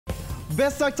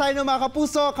Best talk tayo ng mga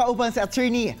kapuso, kauban si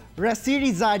Attorney Resi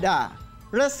Rizada.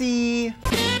 Resi!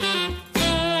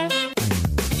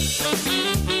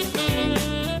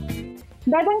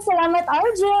 Dagang salamat,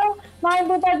 Arjo! Mga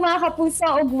buntag mga kapuso,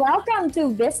 ug welcome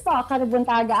to Best Talk.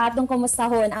 Karabuntaga atong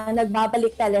kumustahon ang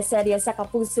nagbabalik teleserye sa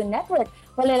Kapuso Network.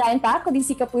 Wala lain pa, kundi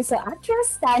si Kapuso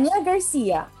actress Tanya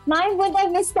Garcia. Mga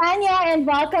buntag, Miss Tanya, and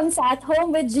welcome sa At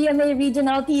Home with GMA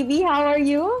Regional TV. How are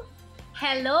you?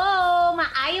 Hello!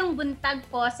 Maayong buntag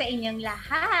po sa inyong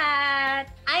lahat.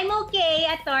 I'm okay,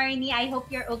 attorney. I hope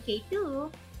you're okay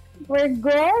too. We're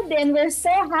good and we're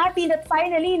so happy that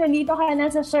finally nandito ka na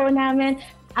sa show namin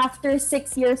after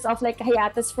 6 years of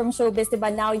hiatus from showbiz,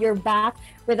 diba? Now you're back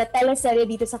with a teleserye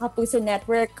dito sa Kapuso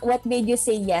Network. What made you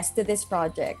say yes to this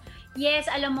project? Yes,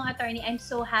 alam mo, attorney, I'm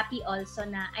so happy also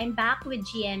na I'm back with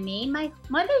GMA, my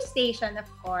mother station, of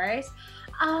course.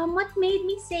 What made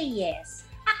me say yes?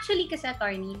 Actually, kasi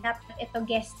attorney, dapat ito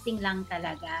guesting lang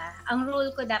talaga. Ang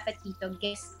role ko dapat dito,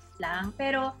 guest lang.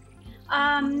 Pero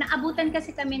naabutan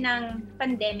kasi kami ng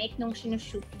pandemic nung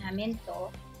sinushoot namin to.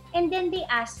 And then they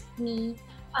asked me,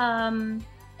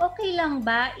 okay lang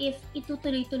ba if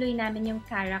itutuloy-tuloy namin yung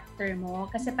character mo?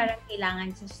 Kasi parang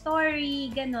kailangan sa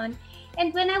story, ganon.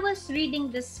 And when I was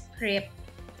reading the script,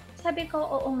 sabi ko,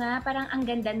 oo nga, parang ang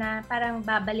ganda na, parang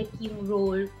babalik yung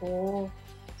role ko.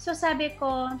 So sabi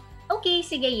ko, okay,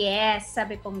 sige, yes.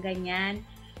 Sabi kong ganyan.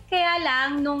 Kaya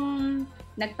lang, nung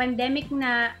nag-pandemic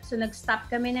na, so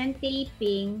nag-stop kami ng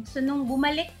taping. So nung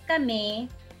bumalik kami,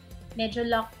 medyo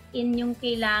lock-in yung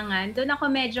kailangan. Doon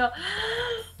ako medyo,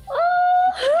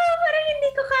 parang hindi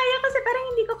ko kaya kasi parang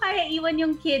hindi ko kaya iwan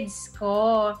yung kids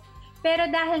ko. Pero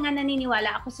dahil nga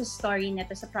naniniwala ako sa story na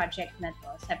to, sa project na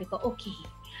to, sabi ko, okay,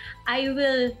 I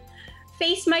will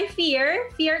face my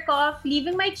fear ko of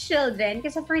leaving my children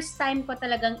kasi first time ko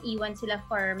talagang iwan sila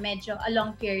for medyo a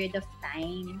long period of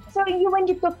time. So when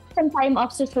you took some time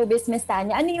off sa showbiz, Miss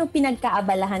Tanya, ano yung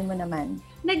pinagkaabalahan mo naman?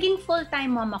 Naging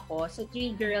full-time mom ako sa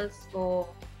 3 girls ko.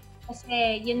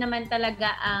 Kasi yun naman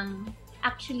talaga ang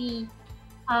actually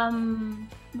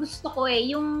gusto ko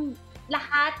yung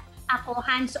lahat ako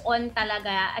hands-on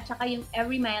talaga at saka yung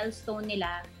every milestone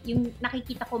nila, yung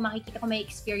makikita ko may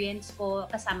experience ko,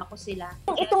 kasama ko sila.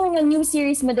 Itong new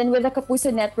series mo din with the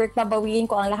Kapuso Network,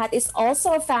 Babawiin Ko Ang Lahat, is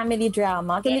also a family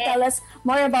drama. Can you tell us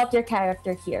more about your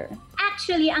character here?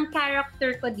 Actually, ang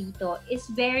character ko dito is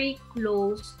very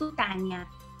close to Tanya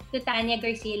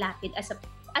Garcia Lapid as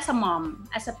a mom,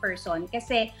 as a person.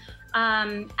 Kasi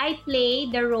I play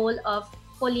the role of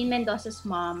Pauline Mendoza's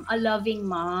mom, a loving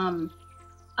mom.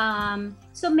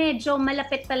 So medyo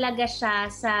malapit talaga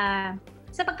siya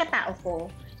sa pagkatao ko.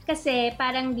 Kasi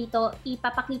parang dito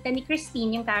ipapakita ni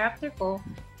Christine, yung character ko,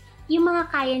 yung mga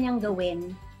kaya niyang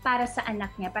gawin para sa anak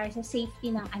niya, para sa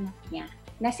safety ng anak niya,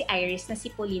 na si Iris, na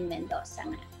si Pauline Mendoza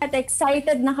nga. At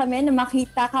excited na kami na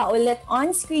makita ka ulit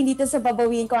on screen dito sa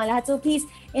Babawiin Ko Ang Lahat. So please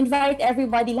invite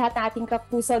everybody, lahat ng ating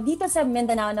kapuso dito sa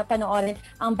Mindanao na panoorin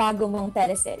ang bago mong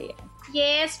teleserye.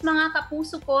 Yes, mga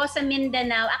kapuso ko sa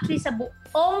Mindanao, actually sa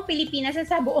buong Pilipinas at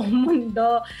sa buong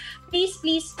mundo. Please,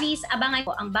 please, please, abangan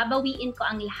ko ang Babawiin Ko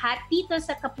Ang Lahat dito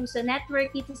sa Kapuso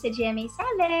Network, dito sa GMA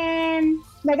 7.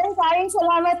 Maraming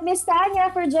salamat, Miss Tanya,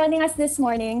 for joining us this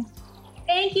morning.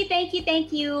 Thank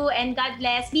you, and God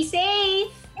bless. Be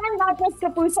safe! And that was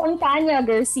Kapusong Tanya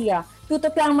Garcia.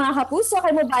 Tutok lang mga kapuso,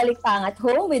 kay mabalik pa ang At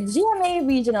Home with GMA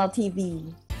Regional TV.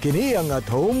 Kini ang At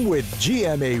Home with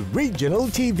GMA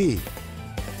Regional TV.